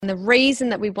And the reason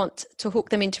that we want to hook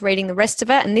them into reading the rest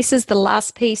of it, and this is the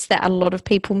last piece that a lot of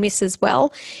people miss as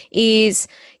well, is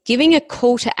giving a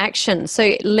call to action.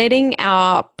 So letting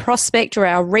our prospect or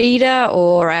our reader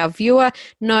or our viewer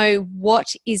know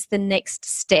what is the next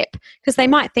step. Because they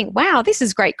might think, wow, this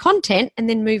is great content, and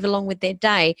then move along with their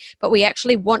day. But we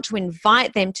actually want to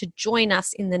invite them to join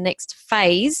us in the next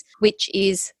phase, which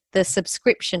is the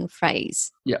subscription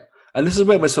phase. Yeah. And this is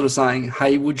where we're sort of saying,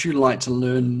 hey, would you like to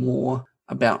learn more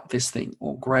about this thing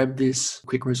or grab this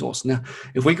quick resource? Now,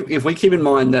 if we keep in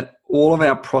mind that all of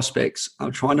our prospects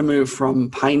are trying to move from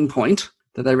pain point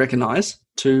that they recognize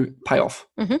to payoff,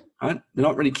 right? They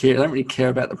don't really care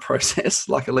about the process,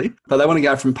 luckily, but they want to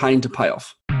go from pain to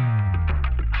payoff.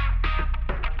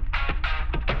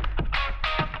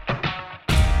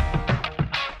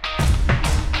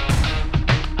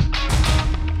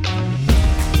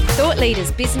 Thought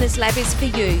Leaders Business Lab is for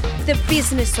you, the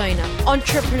business owner,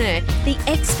 entrepreneur, the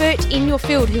expert in your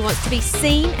field who wants to be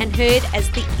seen and heard as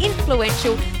the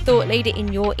influential thought leader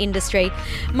in your industry.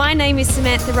 My name is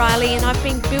Samantha Riley, and I've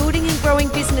been building and growing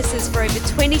businesses for over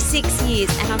 26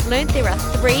 years, and I've learned there are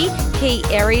 3 key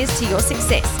areas to your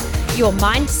success: your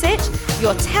mindset,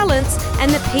 your talents,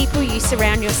 and the people you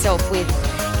surround yourself with.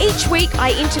 Each week,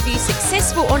 I interview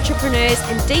successful entrepreneurs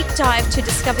and deep dive to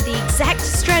discover the exact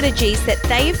strategies that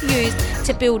they have used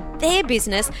to build their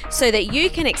business so that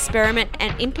you can experiment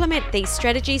and implement these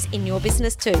strategies in your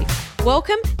business too.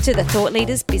 Welcome to the Thought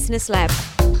Leaders Business Lab.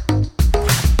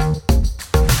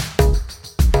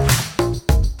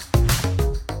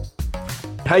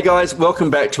 Hey guys, welcome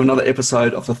back to another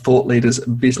episode of the Thought Leaders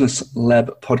Business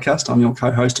Lab podcast. I'm your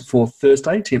co-host for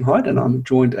Thursday, Tim Hyde, and I'm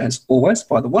joined as always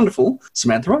by the wonderful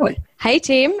Samantha Riley. Hey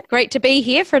Tim, great to be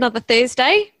here for another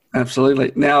Thursday.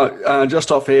 Absolutely. Now, just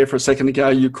off air for a second ago,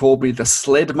 you called me the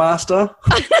sled master.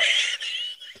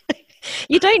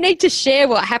 You don't need to share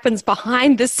what happens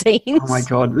behind the scenes. Oh my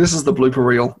God, this is the blooper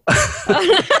reel.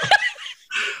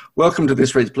 Welcome to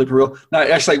this week's blooper reel. No,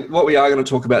 actually, what we are going to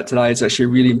talk about today is actually a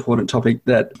really important topic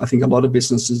that I think a lot of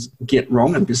businesses get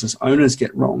wrong and business owners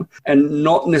get wrong, and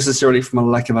not necessarily from a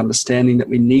lack of understanding that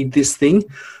we need this thing,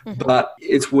 but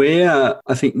it's where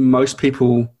I think most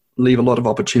people leave a lot of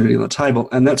opportunity on the table,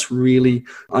 and that's really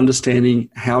understanding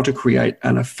how to create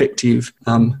an effective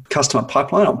customer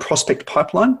pipeline or prospect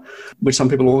pipeline, which some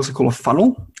people also call a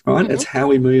funnel, right? It's how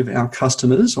we move our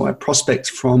customers or our prospects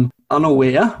from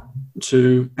unaware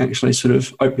to actually sort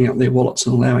of opening up their wallets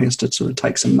and allowing us to sort of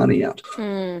take some money out.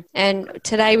 And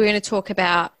today we're going to talk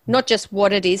about not just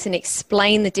what it is and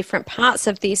explain the different parts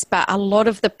of this, but a lot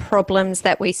of the problems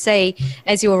that we see,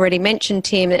 as you already mentioned,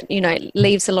 Tim, it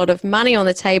leaves a lot of money on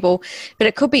the table, but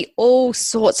it could be all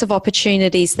sorts of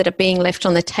opportunities that are being left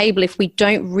on the table if we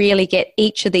don't really get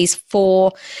each of these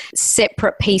 4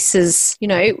 separate pieces,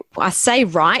 I say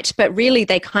right, but really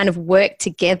they kind of work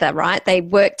together, right? They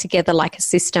work together like a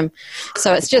system.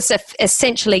 So it's just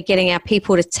essentially getting our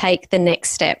people to take the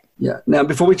next step. Yeah. Now,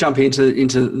 before we jump into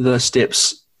the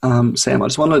steps, Sam, I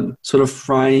just want to sort of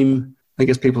frame, I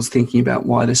guess, people's thinking about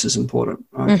why this is important.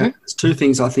 Okay. There's 2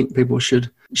 things I think people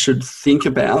should think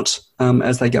about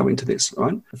as they go into this,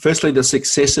 right? Firstly, the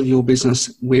success of your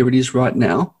business where it is right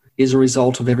now is a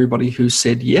result of everybody who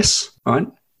said yes, right?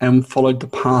 And followed the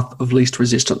path of least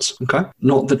resistance, okay?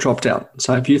 Not the dropped out.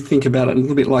 So if you think about it a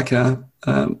little bit like a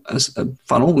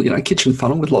funnel, kitchen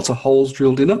funnel with lots of holes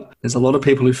drilled in it, there's a lot of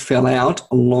people who fell out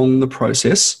along the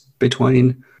process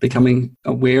between becoming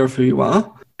aware of who you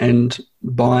are and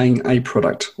buying a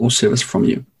product or service from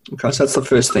you. Okay, so that's the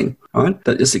first thing, all right?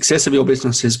 That the success of your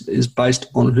business is based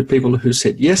on people who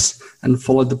said yes and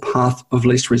followed the path of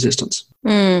least resistance.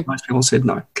 Most people said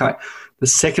no. Okay. The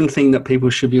second thing that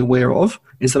people should be aware of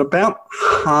is that about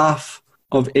half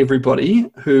of everybody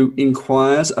who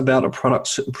inquires about a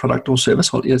product or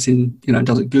service, or does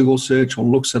a Google search or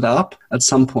looks it up at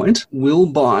some point, will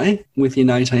buy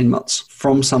within 18 months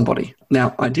from somebody.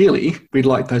 Now, ideally, we'd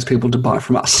like those people to buy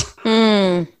from us.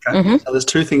 Okay? So there's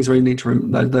 2 things we need to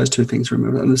those 2 things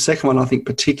remember. And the second one, I think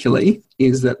particularly,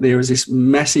 is that there is this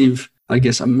massive,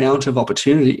 amount of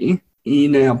opportunity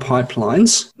in our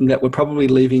pipelines that we're probably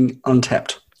leaving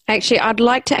untapped. Actually, I'd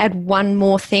like to add one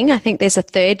more thing. I think there's a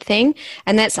third thing,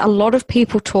 and that's a lot of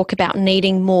people talk about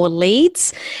needing more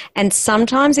leads, and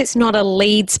sometimes it's not a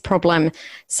leads problem.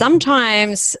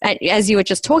 Sometimes, as you were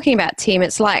just talking about, Tim,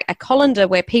 it's like a colander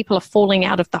where people are falling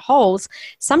out of the holes.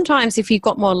 Sometimes if you've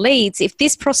got more leads, if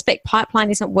this prospect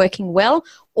pipeline isn't working well,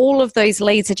 all of those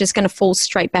leads are just going to fall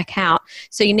straight back out.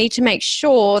 So you need to make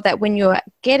sure that when you're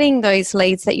getting those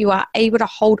leads that you are able to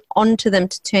hold on to them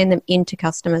to turn them into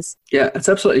customers. Yeah, it's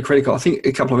absolutely critical. I think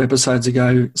a couple of episodes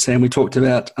ago, Sam, we talked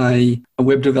about a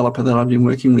web developer that I've been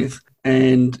working with,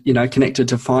 and, connected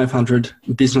to 500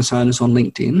 business owners on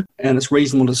LinkedIn. And it's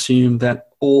reasonable to assume that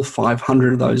all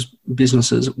 500 of those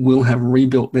businesses will have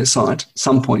rebuilt their site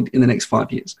some point in the next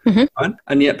 5 years. Right?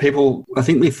 And yet people, I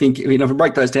think we think, if we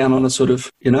break those down on a sort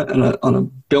of, on a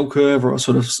bell curve or a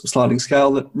sort of sliding scale,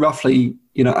 that roughly,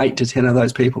 8 to 10 of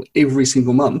those people every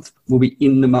single month will be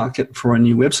in the market for a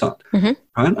new website, right,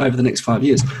 over the next 5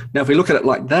 years. Now, if we look at it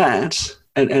like that,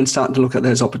 and starting to look at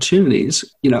those opportunities,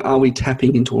 are we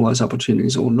tapping into all those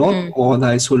opportunities or not? Or are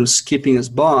they sort of skipping us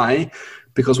by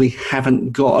because we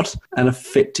haven't got an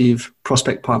effective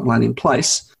prospect pipeline in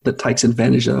place that takes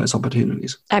advantage of those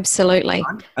opportunities? Absolutely.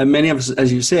 Right? And many of us,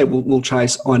 as you said, will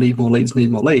chase, I need more leads,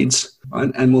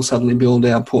 right? And we'll suddenly build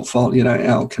our portfolio,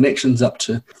 our connections up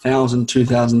to 1,000,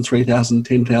 2,000, 3,000,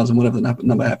 10,000, whatever the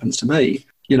number happens to be.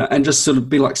 And just sort of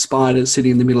be like spiders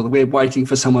sitting in the middle of the web, waiting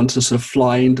for someone to sort of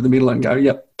fly into the middle and go,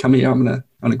 yep, come here, I'm going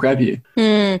to grab you.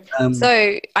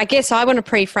 So I guess I want to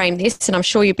pre-frame this, and I'm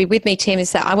sure you'll be with me, Tim,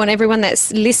 is that I want everyone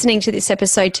that's listening to this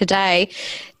episode today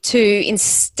to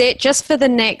instead, just for the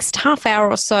next half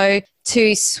hour or so,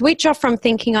 to switch off from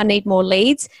thinking I need more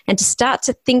leads and to start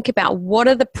to think about what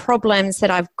are the problems that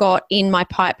I've got in my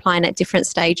pipeline at different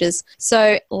stages.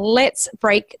 So let's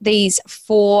break these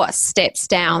 4 steps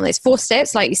down. There's 4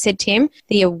 steps, like you said, Tim: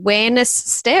 the awareness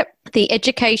step, the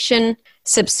education,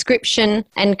 subscription,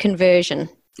 and conversion.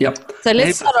 Yep. So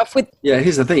let's start off with... Yeah,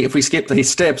 here's the thing. If we skip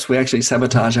these steps, we actually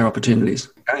sabotage our opportunities.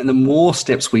 Okay? And the more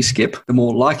steps we skip, the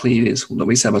more likely it is that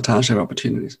we sabotage our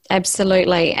opportunities.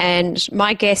 Absolutely. And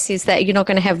my guess is that you're not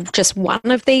going to have just one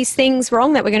of these things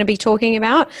wrong that we're going to be talking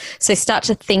about. So start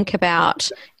to think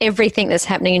about everything that's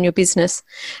happening in your business.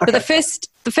 Okay. But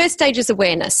the first stage is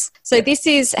awareness. So this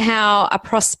is how a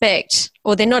prospect,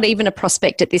 or they're not even a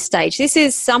prospect at this stage. This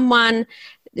is someone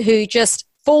who just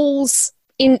falls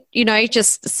in,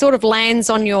 just sort of lands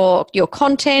on your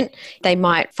content. They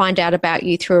might find out about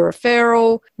you through a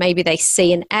referral. Maybe they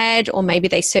see an ad, or maybe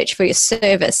they search for your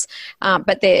service.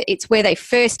 But it's where they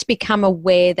first become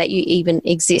aware that you even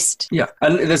exist. Yeah,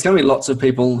 and there's going to be lots of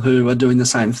people who are doing the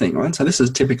same thing, right? So this is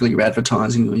typically your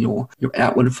advertising or your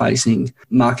outward-facing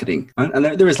marketing, right? And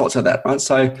there is lots of that, right?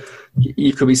 So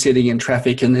you could be sitting in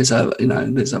traffic and there's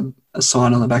a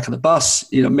sign on the back of the bus.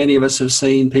 Many of us have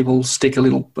seen people stick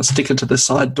a sticker to the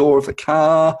side door of the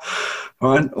car,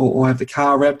 right? Or have the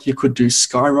car wrapped. You could do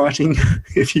skywriting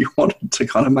if you wanted to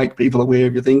kind of make people aware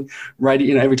of your thing.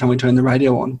 Radio, every time we turn the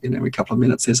radio on, every couple of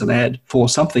minutes there's an ad for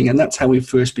something, and that's how we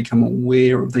first become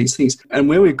aware of these things. And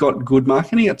where we've got good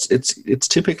marketing, it's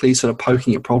typically sort of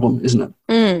poking a problem, isn't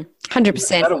it?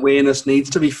 100%. That awareness needs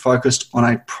to be focused on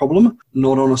a problem,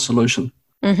 not on a solution.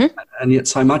 And yet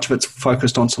so much of it's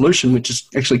focused on solution, which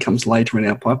actually comes later in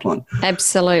our pipeline.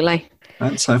 Absolutely.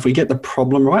 Right? So if we get the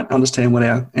problem right, understand what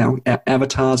our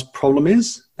avatar's problem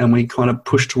is, and we kind of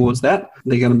push towards that,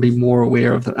 they're going to be more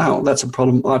aware of that. Oh, that's a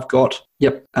problem I've got.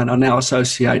 Yep. And I now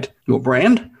associate your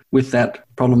brand with that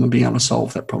problem and being able to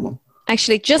solve that problem.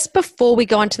 Actually, just before we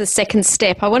go on to the second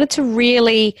step, I wanted to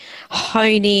really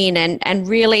hone in and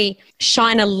really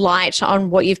shine a light on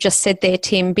what you've just said there,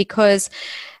 Tim, because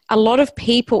a lot of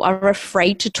people are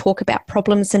afraid to talk about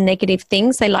problems and negative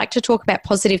things. They like to talk about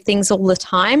positive things all the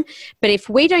time. But if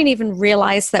we don't even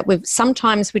realize that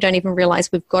sometimes we don't even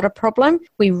realize we've got a problem,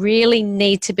 we really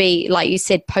need to be, like you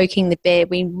said, poking the bear.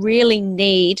 We really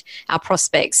need our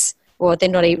prospects, or they're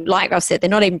not even, like I've said, they're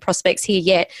not even prospects here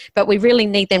yet, but we really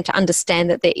need them to understand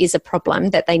that there is a problem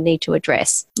that they need to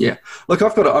address. Yeah. Look,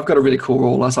 I've got a really cool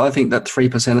rule. So I think that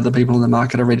 3% of the people in the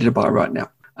market are ready to buy right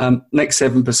now. Next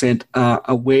 7% are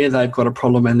aware they've got a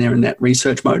problem and they're in that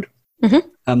research mode. The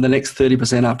next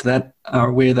 30% after that are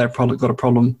aware they've probably got a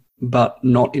problem but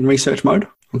not in research mode.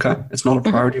 Okay, it's not a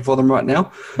priority for them right now.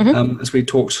 As we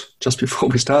talked just before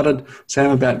we started,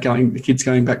 Sam, about the kids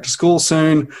going back to school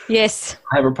soon. Yes.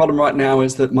 I have a problem right now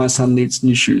is that my son needs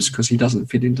new shoes because he doesn't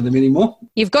fit into them anymore.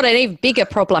 You've got an even bigger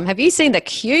problem. Have you seen the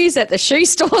queues at the shoe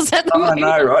stores at the moment?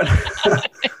 I know, right?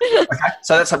 Okay,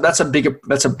 so that's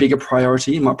a bigger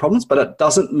priority in my problems, but it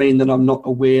doesn't mean that I'm not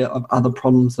aware of other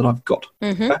problems that I've got.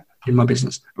 Okay? In my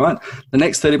business, right? The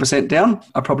next 30% down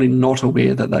are probably not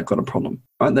aware that they've got a problem,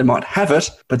 right? They might have it,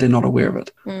 but they're not aware of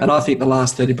it. And I think the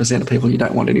last 30% of people you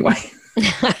don't want anyway.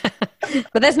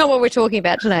 But that's not what we're talking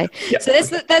about today. Yep. So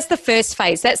that's the first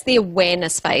phase. That's the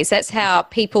awareness phase. That's how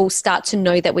people start to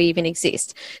know that we even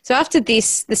exist. So after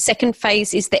this, the second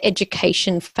phase is the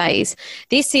education phase.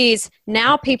 This is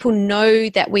now people know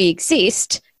that we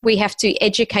exist, we have to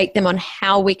educate them on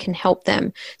how we can help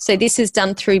them. So this is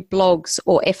done through blogs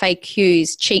or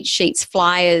FAQs, cheat sheets,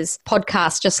 flyers,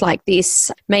 podcasts just like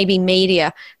this, maybe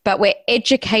media. But we're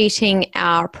educating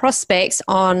our prospects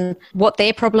on what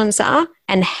their problems are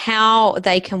and how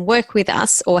they can work with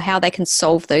us or how they can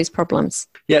solve those problems.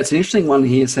 Yeah, it's an interesting one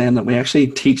here, Sam, that we're actually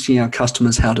teaching our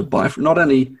customers how to buy from, not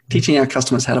only teaching our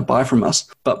customers how to buy from us,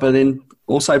 but then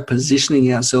also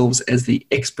positioning ourselves as the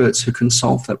experts who can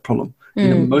solve that problem in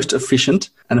the most efficient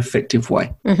and effective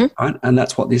way. Right? And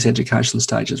that's what this education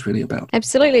stage is really about.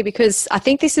 Absolutely, because I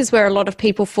think this is where a lot of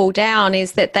people fall down,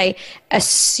 is that they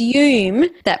assume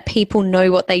that people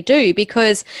know what they do,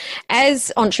 because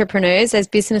as entrepreneurs, as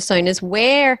business owners,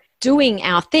 we're doing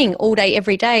our thing all day,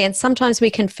 every day. And sometimes we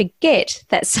can forget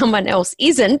that someone else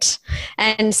isn't.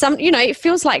 And it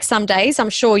feels like some days,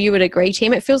 I'm sure you would agree,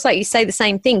 Tim, it feels like you say the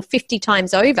same thing 50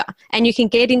 times over. And you can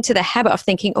get into the habit of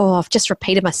thinking, oh, I've just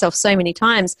repeated myself so many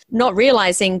times, not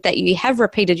realizing that you have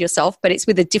repeated yourself, but it's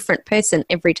with a different person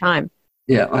every time.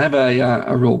 Yeah, I have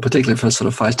a rule, particularly for sort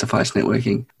of face-to-face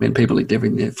networking, when people are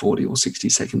giving their 40 or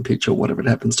 60-second pitch or whatever it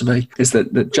happens to be, is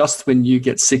that just when you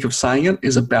get sick of saying it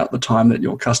is about the time that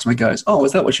your customer goes, oh,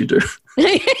 is that what you do?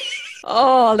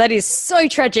 Oh, that is so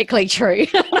tragically true.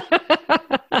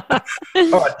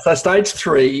 All right, so stage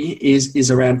 3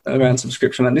 is around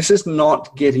subscription. And this is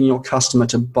not getting your customer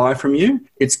to buy from you.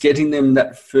 It's getting them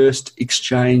that first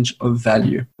exchange of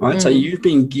value, right? So you've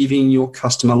been giving your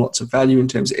customer lots of value in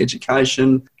terms of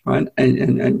education, right?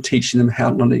 And teaching them how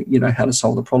to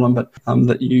solve the problem, but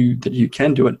that you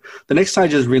can do it. The next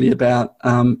stage is really about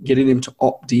getting them to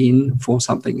opt in for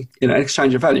something,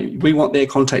 exchange of value. We want their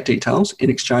contact details in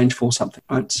exchange for something,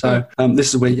 right? So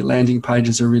this is where your landing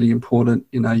pages are really important,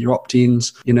 your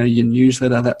opt-ins, your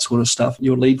newsletter, that sort of stuff,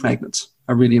 your lead magnets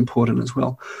are really important as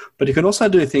well. But you can also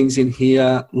do things in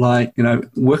here like,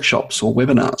 workshops or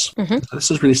webinars. So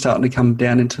this is really starting to come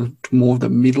down into more of the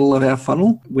middle of our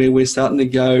funnel, where we're starting to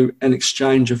go an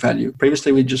exchange of value.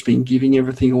 Previously, we've just been giving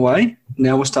everything away.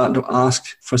 Now we're starting to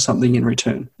ask for something in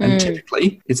return. And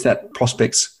typically, it's that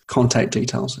prospect's contact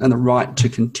details and the right to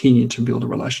continue to build a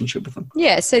relationship with them.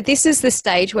 Yeah, so this is the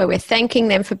stage where we're thanking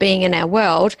them for being in our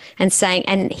world and saying,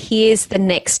 and here's the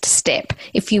next step.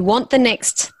 If you want the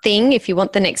next thing, if you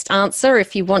want the next answer,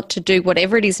 if you want to do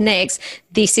whatever it is next,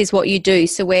 this is what you do.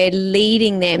 So we're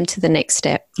leading them to the next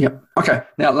step. Yep. Okay.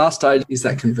 Now, last stage is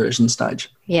that conversion stage.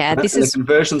 Yeah, the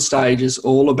conversion stage is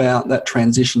all about that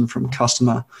transition from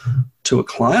customer to a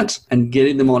client and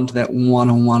getting them onto that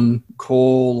one-on-one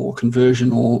call or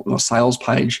conversion or sales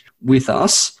page with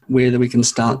us, where we can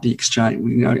start the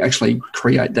exchange, actually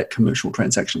create that commercial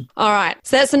transaction. All right.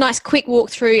 So that's a nice quick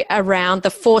walkthrough around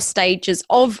the 4 stages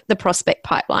of the prospect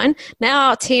pipeline.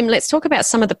 Now, Tim, let's talk about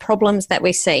some of the problems that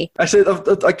we see. Actually,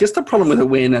 I guess the problem with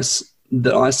awareness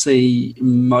that I see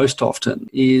most often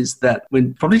is that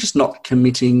we're probably just not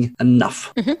committing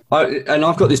enough. And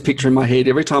I've got this picture in my head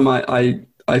every time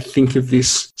I think of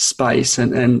this space,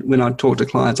 and when I talk to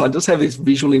clients, I just have this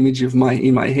visual image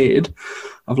in my head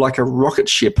of like a rocket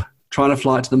ship trying to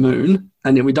fly to the moon,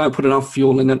 and yet we don't put enough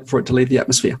fuel in it for it to leave the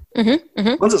atmosphere.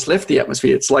 Once it's left the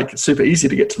atmosphere, it's like super easy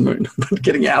to get to the moon, but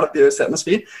getting out of the Earth's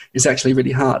atmosphere is actually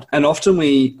really hard. And often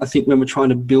I think when we're trying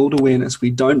to build awareness,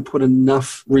 we don't put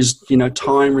enough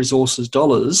time, resources,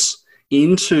 dollars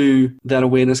into that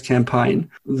awareness campaign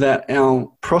that our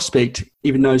prospect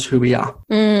even knows who we are.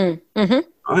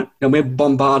 Right? And we're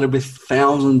bombarded with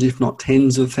thousands, if not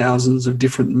tens of thousands of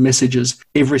different messages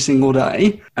every single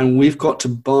day. And we've got to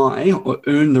buy or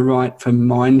earn the right for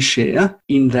mind share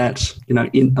in that,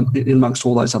 in amongst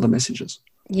all those other messages.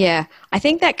 Yeah, I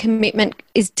think that commitment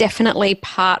is definitely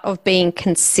part of being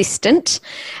consistent.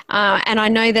 And I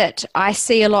know that I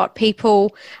see a lot of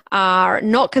people are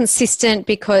not consistent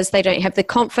because they don't have the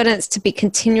confidence to be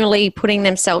continually putting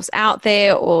themselves out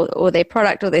there, or their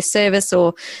product or their service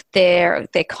or their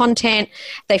content.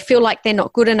 They feel like they're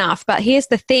not good enough. But here's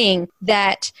the thing,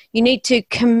 that you need to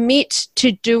commit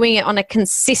to doing it on a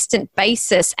consistent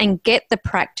basis and get the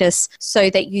practice so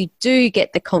that you do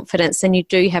get the confidence and you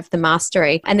do have the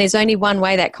mastery. And there's only one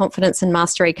way that confidence and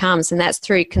mastery comes, and that's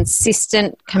through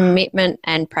consistent commitment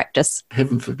and practice.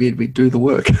 Heaven forbid we do the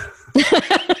work.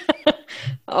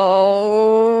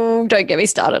 Oh, don't get me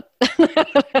started.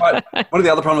 Right. One of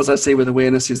the other problems I see with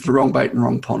awareness is the wrong bait and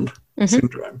wrong pond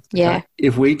syndrome. Yeah.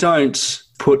 If we don't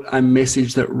put a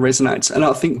message that resonates, and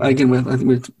I think, again,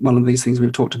 with one of these things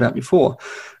we've talked about before,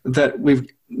 that we've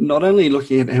not only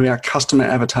looking at who our customer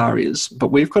avatar is, but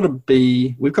we've got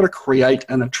to create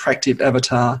an attractive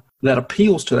avatar that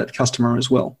appeals to that customer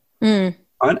as well.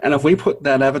 Right? And if we put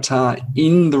that avatar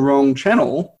in the wrong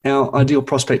channel, our ideal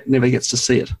prospect never gets to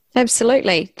see it.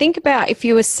 Absolutely. Think about if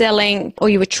you were selling or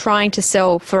you were trying to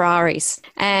sell Ferraris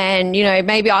and,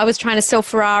 maybe I was trying to sell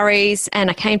Ferraris and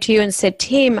I came to you and said,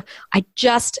 Tim, I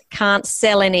just can't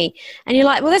sell any. And you're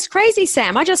like, well, that's crazy,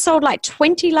 Sam. I just sold like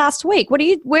 20 last week.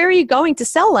 Where are you going to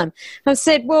sell them? And I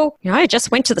said, well, I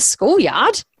just went to the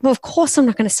schoolyard. Well, of course I'm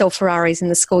not going to sell Ferraris in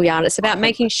the schoolyard. It's about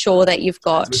making sure that you've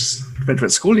got... Depends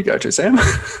what school you go to, Sam.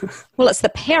 Well, it's the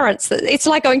parents. It's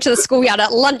like going to the schoolyard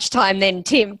at lunchtime then,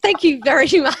 Tim. Thank you very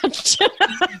much.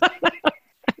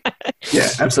 Yeah,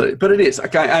 absolutely. But it is.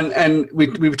 Okay, and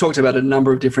we've talked about a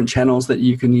number of different channels that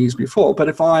you can use before. But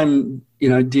if I'm,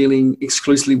 dealing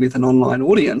exclusively with an online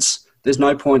audience, there's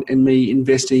no point in me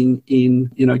investing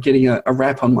in, getting a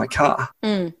wrap on my car.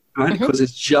 Right? Mm-hmm. Because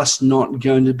it's just not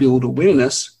going to build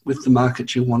awareness with the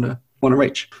market you want to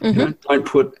reach. Mm-hmm. Don't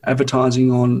put advertising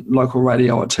on local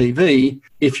radio or TV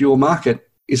if your market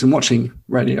isn't watching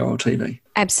radio or TV.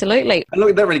 Absolutely. And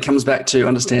look, that really comes back to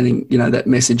understanding, that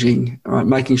messaging, right?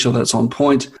 Making sure that it's on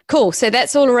point. Cool. So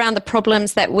that's all around the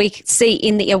problems that we see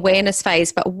in the awareness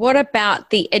phase. But what about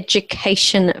the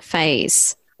education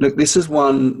phase? Look, this is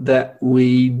one that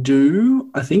we do,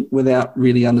 I think, without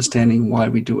really understanding why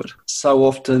we do it. So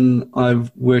often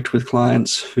I've worked with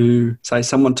clients who say,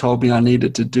 someone told me I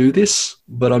needed to do this,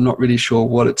 but I'm not really sure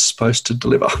what it's supposed to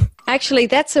deliver. Actually,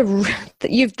 that's a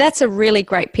really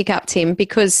great pickup, Tim,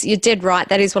 because you're dead right.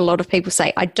 That is what a lot of people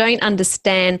say. I don't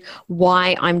understand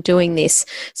why I'm doing this.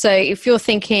 So if you're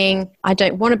thinking, I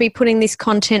don't want to be putting this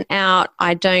content out,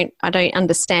 I don't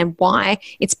understand why,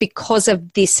 it's because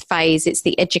of this phase. It's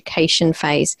the education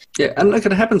phase. Yeah, and look,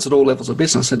 it happens at all levels of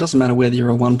business. It doesn't matter whether you're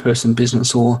a one-person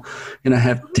business or,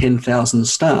 have 10,000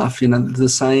 staff, the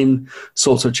same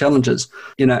sorts of challenges,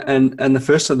 and the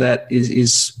first of that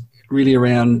is really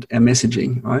around our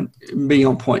messaging, right? Being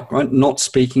on point, right? Not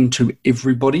speaking to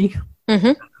everybody. Mm-hmm.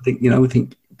 I think, we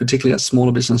think particularly as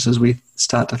smaller businesses, we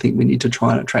start to think we need to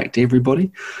try and attract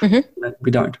everybody. Mm-hmm. We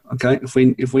don't, okay?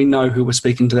 If we know who we're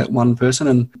speaking to that one person,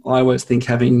 and I always think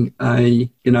having a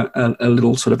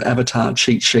little sort of avatar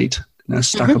cheat sheet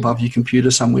stuck mm-hmm. above your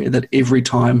computer somewhere, that every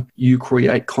time you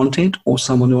create content or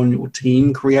someone on your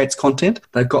team creates content,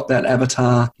 they've got that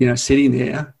avatar, sitting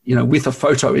there, with a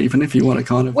photo, even if you want to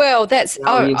kind of that's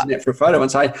on the internet for a photo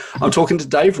and say, I'm talking to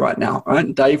Dave right now,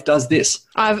 right? Dave does this.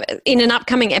 In an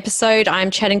upcoming episode,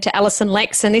 I'm chatting to Alison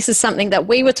Lex, and this is something that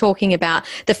we were talking about,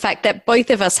 the fact that both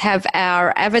of us have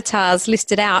our avatars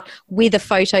listed out with a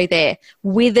photo there,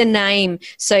 with a name,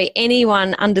 so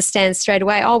anyone understands straight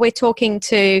away, we're talking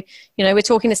to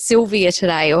Sylvia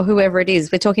today, or whoever it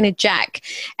is. We're talking to Jack.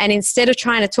 And instead of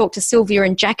trying to talk to Sylvia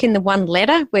and Jack in the one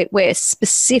letter, we're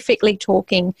specifically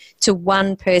talking to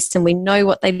one person. We know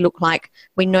what they look like.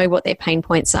 We know what their pain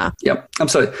points are. Yep,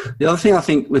 absolutely. The other thing I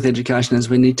think with education is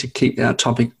we need to keep our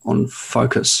topic on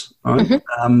focus, right?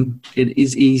 Mm-hmm. It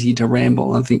is easy to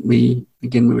ramble. I think we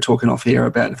were talking off here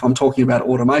about, if I'm talking about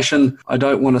automation, I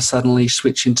don't want to suddenly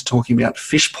switch into talking about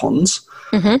fish ponds.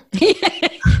 Mm-hmm. Yeah.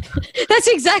 That's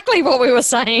exactly what we were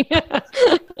saying.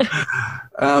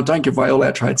 Don't give away all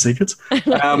our trade secrets.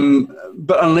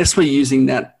 But unless we're using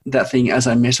that thing as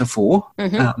a metaphor,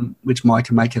 mm-hmm. Which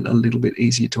might make it a little bit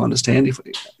easier to understand, if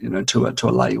to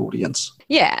a lay audience.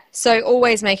 Yeah. So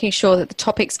always making sure that the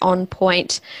topic's on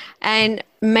point and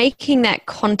making that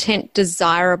content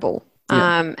desirable.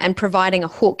 Yeah. And providing a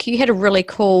hook. You had a really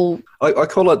cool... I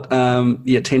call it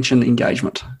the attention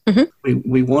engagement. Mm-hmm.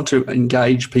 We want to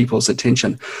engage people's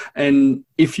attention. And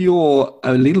if you're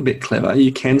a little bit clever,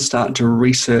 you can start to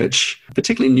research,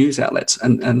 particularly news outlets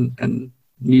and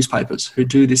newspapers who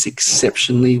do this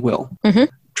exceptionally well. Mm-hmm.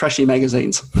 Trashy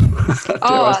magazines.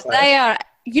 They are...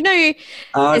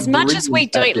 as much as we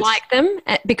don't like them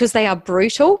because they are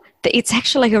brutal, it's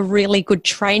actually a really good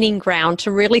training ground to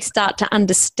really start to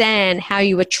understand how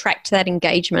you attract that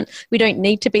engagement. We don't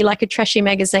need to be like a trashy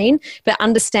magazine, but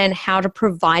understand how to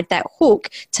provide that hook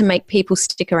to make people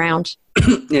stick around.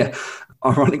 Yeah.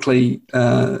 Ironically,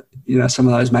 some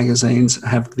of those magazines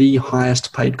have the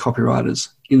highest paid copywriters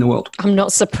in the world. I'm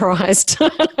not surprised.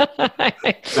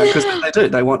 Because they do.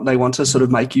 They want to sort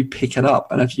of make you pick it up.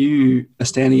 And if you are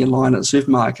standing in line at the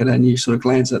supermarket and you sort of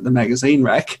glance at the magazine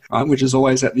rack, right, which is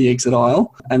always at the exit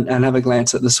aisle, and have a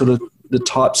glance at the sort of the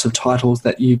types of titles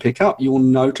that you pick up, you'll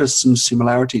notice some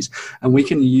similarities. And we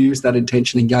can use that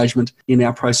intention engagement in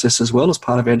our process as well as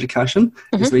part of education.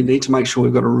 Mm-hmm. Is we need to make sure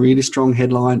we've got a really strong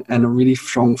headline and a really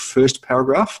strong first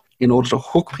paragraph in order to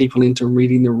hook people into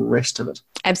reading the rest of it.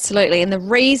 Absolutely. And the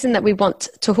reason that we want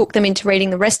to hook them into reading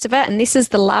the rest of it, and this is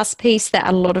the last piece that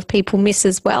a lot of people miss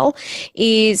as well,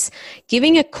 is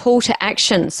giving a call to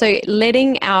action. So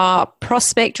letting our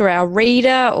prospect or our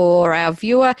reader or our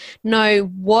viewer know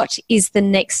what is the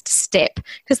next step.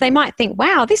 Because they might think,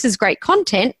 wow, this is great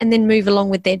content, and then move along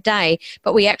with their day.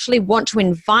 But we actually want to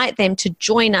invite them to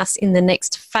join us in the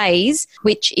next phase,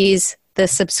 which is the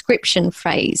subscription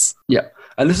phase. Yeah.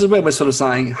 And this is where we're sort of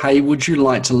saying, hey, would you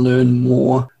like to learn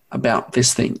more about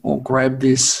this thing or grab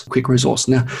this quick resource?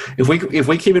 Now, if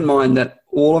we keep in mind that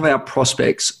all of our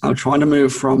prospects are trying to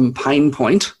move from pain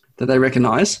point that they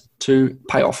recognize to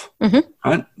payoff,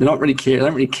 right? They don't really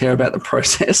care about the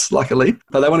process, luckily,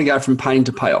 but they want to go from pain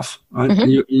to payoff, right?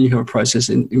 And you have a process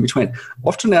in between.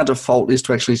 Often our default is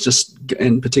to actually just,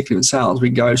 and particularly in sales,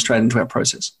 we go straight into our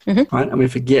process, right? And we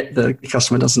forget the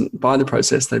customer doesn't buy the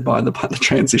process, they buy the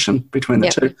transition between the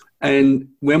two. And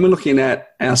when we're looking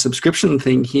at our subscription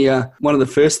thing here, one of the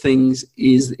first things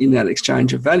is in that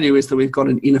exchange of value is that we've got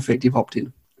an ineffective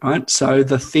opt-in, right? So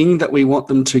the thing that we want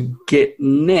them to get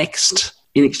next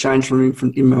in exchange for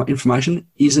information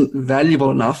isn't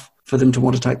valuable enough for them to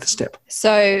want to take the step.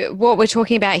 So what we're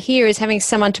talking about here is having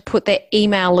someone to put their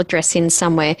email address in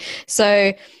somewhere.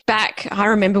 So back, I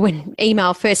remember when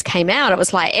email first came out, it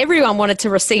was like everyone wanted to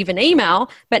receive an email,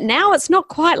 but now it's not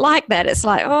quite like that. It's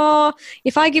like, oh,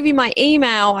 if I give you my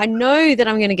email, I know that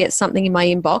I'm going to get something in my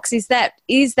inbox. Is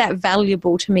that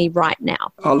valuable to me right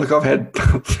now? Oh, look, I've had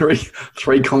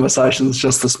three conversations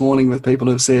just this morning with people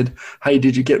who've said, hey,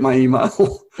 did you get my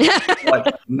email? Like,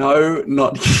 no,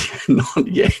 not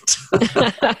yet.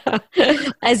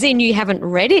 As in you haven't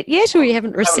read it yet, or you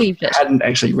haven't received it? I hadn't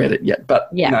actually read it yet, but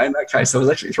in that case, there was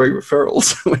actually 3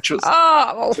 referrals, which was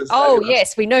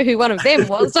yes, we know who one of them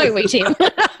was, don't we, Tim?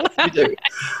 We do,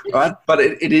 right? But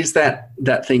it is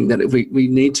that thing that if we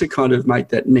need to kind of make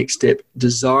that next step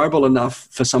desirable enough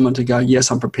for someone to go,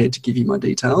 yes, I'm prepared to give you my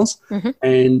details,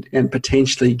 and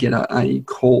potentially get a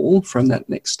call from that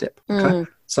next step. Okay.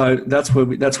 So that's where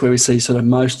we see sort of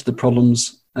most of the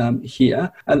problems here.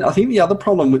 And I think the other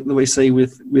problem that we see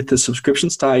with the subscription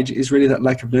stage is really that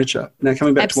lack of nurture. Now,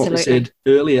 coming back to what we said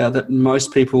earlier, that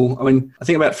most people, I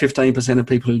think about 15% of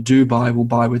people who do buy will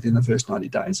buy within the first 90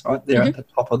 days, right? They're at the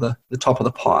top of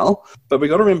the pile. But we've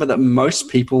got to remember that most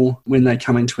people, when they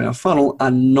come into our funnel,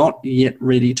 are not yet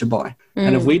ready to buy.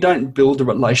 And if we don't build a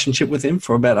relationship with them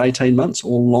for about 18 months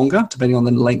or longer, depending on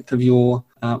the length of your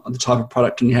the type of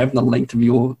product and you have and the length of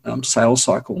your sales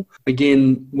cycle,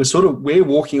 again, we're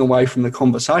walking away from the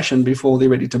conversation before they're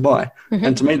ready to buy.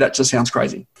 And to me, that just sounds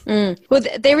crazy. Well,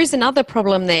 there is another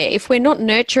problem there. If we're not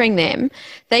nurturing them,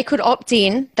 they could opt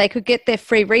in, they could get their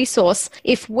free resource.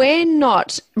 If we're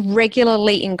not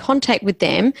regularly in contact with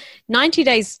them, 90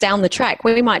 days down the track,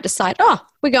 we might decide,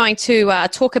 we're going to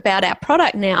talk about our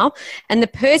product now. And the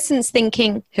person's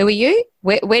thinking, who are you?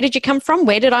 Where did you come from?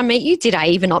 Where did I meet you? Did I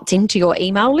even opt into your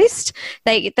email list?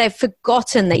 They've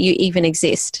forgotten that you even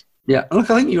exist. Yeah. Look,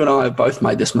 I think you and I have both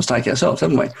made this mistake ourselves,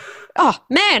 haven't we? Oh,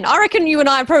 man, I reckon you and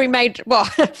I have probably made,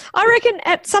 I reckon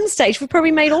at some stage we've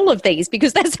probably made all of these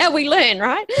because that's how we learn,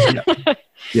 right?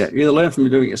 Yeah, you either learn from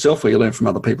doing it yourself or you learn from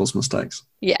other people's mistakes.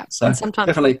 Yeah. So sometimes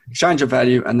definitely exchange of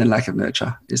value and then lack of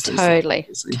nurture is totally.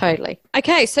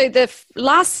 Okay, so the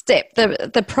last step,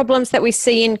 the problems that we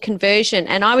see in conversion,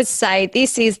 and I would say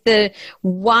this is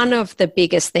one of the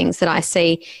biggest things that I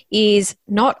see is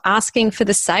not asking for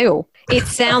the sale. It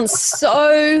sounds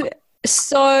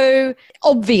so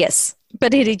obvious,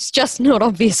 but it is just not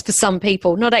obvious for some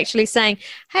people. Not actually saying,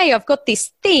 hey, I've got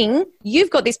this thing, you've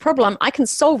got this problem, I can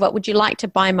solve it. Would you like to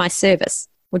buy my service?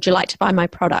 Would you like to buy my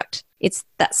product? It's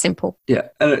that simple. Yeah,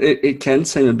 and it can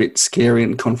seem a bit scary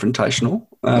and confrontational.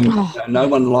 No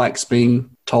one likes being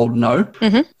told no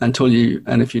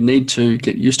and if you need to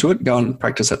get used to it, go and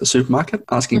practice at the supermarket,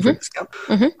 asking for a discount.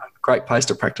 Great place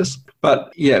to practice.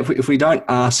 But yeah, if we don't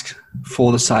ask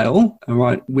for the sale,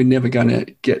 right, we're never going to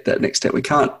get that next step. We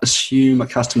can't assume a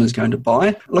customer is going to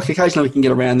buy. Look, occasionally we can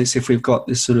get around this if we've got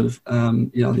this sort of,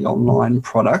 the online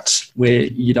product where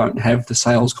you don't have the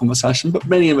sales conversation. But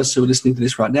many of us who are listening to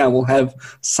this right now will have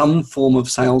some form of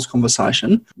sales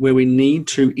conversation where we need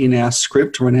to, in our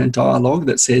script or in our dialogue,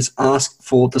 that says ask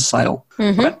for the sale.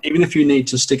 Right? Even if you need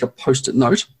to stick a post-it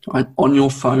note on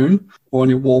your phone or on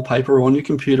your wallpaper or on your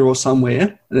computer or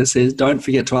somewhere that says don't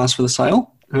forget to ask for the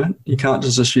sale. Right? You can't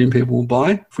just assume people will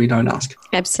buy if we don't ask.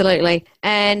 Absolutely.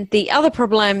 And the other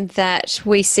problem that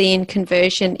we see in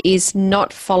conversion is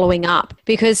not following up,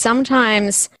 because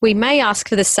sometimes we may ask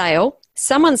for the sale,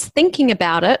 someone's thinking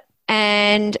about it,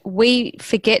 and we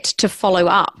forget to follow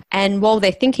up. And while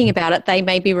they're thinking about it, they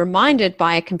may be reminded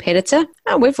by a competitor,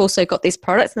 oh, we've also got this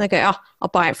product, and they go, oh, I'll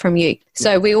buy it from you.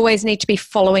 So we always need to be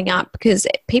following up because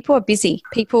people are busy.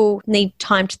 People need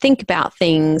time to think about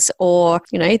things, or,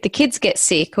 you know, the kids get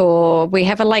sick, or we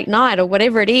have a late night, or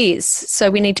whatever it is. So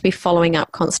we need to be following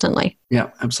up constantly.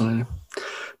 Yeah, absolutely.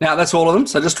 Now, that's all of them.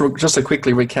 So just to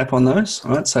quickly recap on those.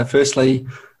 All right. So firstly,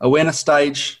 awareness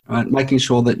stage, right, making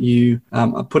sure that you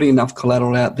are putting enough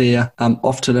collateral out there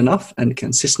often enough and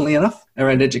consistently enough.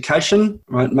 Around education,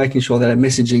 right, making sure that our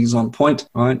messaging is on point,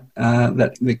 right,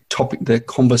 that the topic, the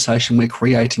conversation we're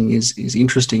creating is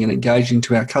interesting and engaging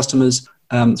to our customers.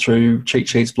 Through cheat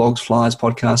sheets, blogs, flyers,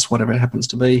 podcasts, whatever it happens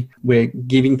to be. We're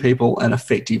giving people an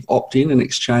effective opt-in and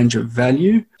exchange of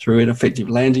value through an effective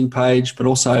landing page, but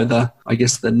also the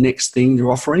next thing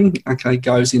you're offering,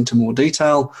 goes into more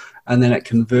detail, and then at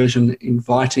conversion,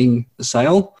 inviting the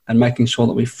sale and making sure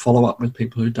that we follow up with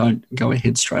people who don't go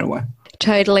ahead straight away.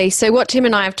 Totally. So what Tim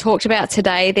and I have talked about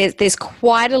today, there's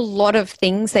quite a lot of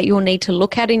things that you'll need to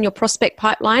look at in your prospect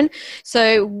pipeline.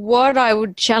 So what I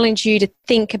would challenge you to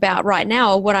think about right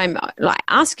now, or what I'm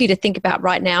ask you to think about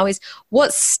right now, is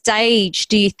what stage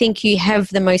do you think you have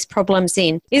the most problems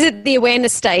in? Is it the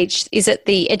awareness stage? Is it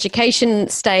the education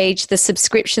stage, the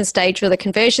subscription stage, or the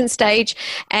conversion stage?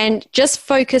 And just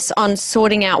focus on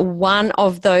sorting out one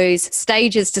of those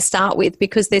stages to start with,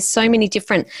 because there's so many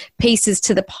different pieces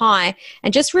to the pie.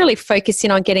 And just really focus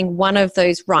in on getting one of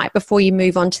those right before you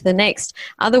move on to the next.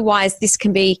 Otherwise, this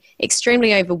can be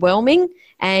extremely overwhelming,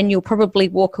 and you'll probably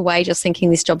walk away just thinking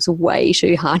this job's way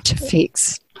too hard to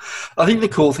fix. I think the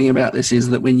cool thing about this is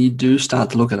that when you do start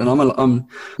to look at it, and I'm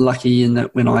lucky in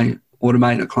that when I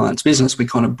automate a client's business, we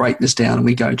kind of break this down and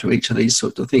we go to each of these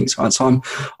sorts of things, right? So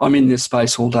I'm in this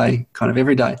space all day, kind of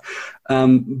every day.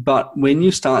 But when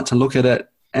you start to look at it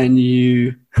and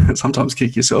you sometimes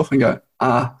kick yourself and go,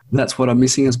 that's what I'm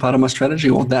missing as part of my strategy,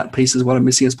 or that piece is what I'm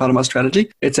missing as part of my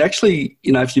strategy. It's actually,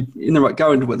 if you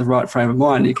go into it with the right frame of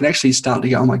mind, you can actually start to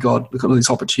go, oh my God, look at all this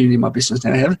opportunity in my business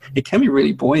now I have. It can be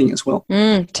really buoying as well.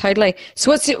 Totally.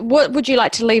 So what would you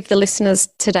like to leave the listeners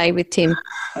today with, Tim?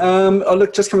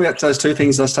 Just coming back to those two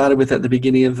things I started with at the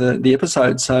beginning of the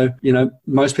episode. So,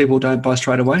 most people don't buy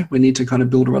straight away. We need to kind of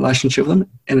build a relationship with them,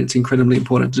 and it's incredibly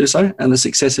important to do so. And the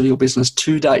success of your business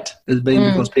to date has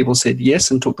been because people said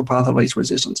yes and took the path of least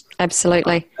resistance.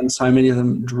 Absolutely. And so many of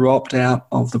them dropped out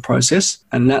of the process,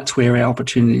 and that's where our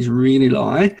opportunities really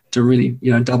lie to really,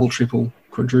 double, triple,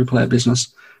 quadruple our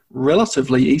business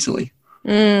relatively easily.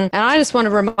 And I just want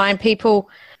to remind people,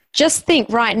 just think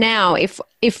right now, if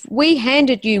we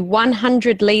handed you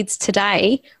 100 leads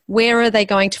today, where are they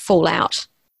going to fall out?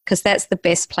 Because that's the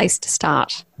best place to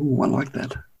start. Ooh, I like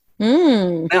that.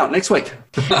 Now, next week.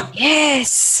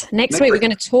 Yes. Next week we're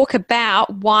going to talk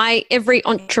about why every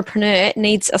entrepreneur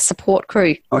needs a support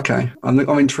crew. Okay. I'm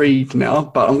intrigued now,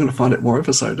 but I'm going to find out more in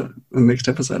the next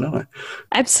episode, aren't I?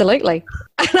 Absolutely.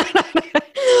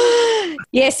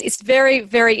 Yes, it's very,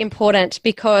 very important,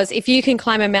 because if you can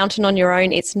climb a mountain on your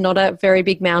own, it's not a very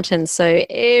big mountain. So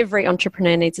every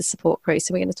entrepreneur needs a support crew.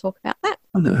 So we're going to talk about that.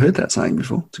 I've never heard that saying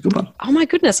before. It's a good one. Oh my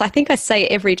goodness. I think I say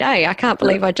it every day. I can't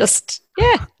believe I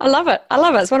love it. I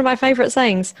love it. It's one of my favorite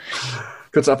sayings.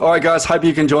 Good stuff. All right, guys. Hope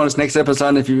you can join us next episode.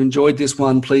 And if you've enjoyed this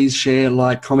one, please share,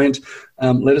 like, comment.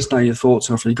 Let us know your thoughts.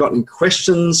 Or if you've got any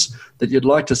questions that you'd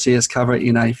like to see us cover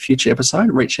in a future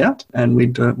episode, reach out and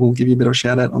we'll give you a bit of a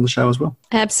shout out on the show as well.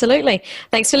 Absolutely.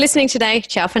 Thanks for listening today.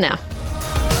 Ciao for now.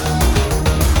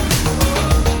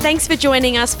 Thanks for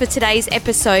joining us for today's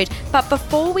episode. But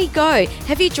before we go,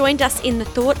 have you joined us in the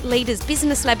Thought Leaders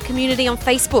Business Lab community on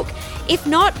Facebook? If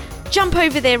not, jump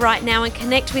over there right now and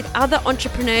connect with other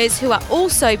entrepreneurs who are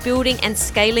also building and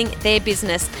scaling their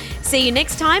business. See you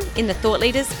next time in the Thought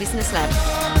Leaders Business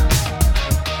Lab.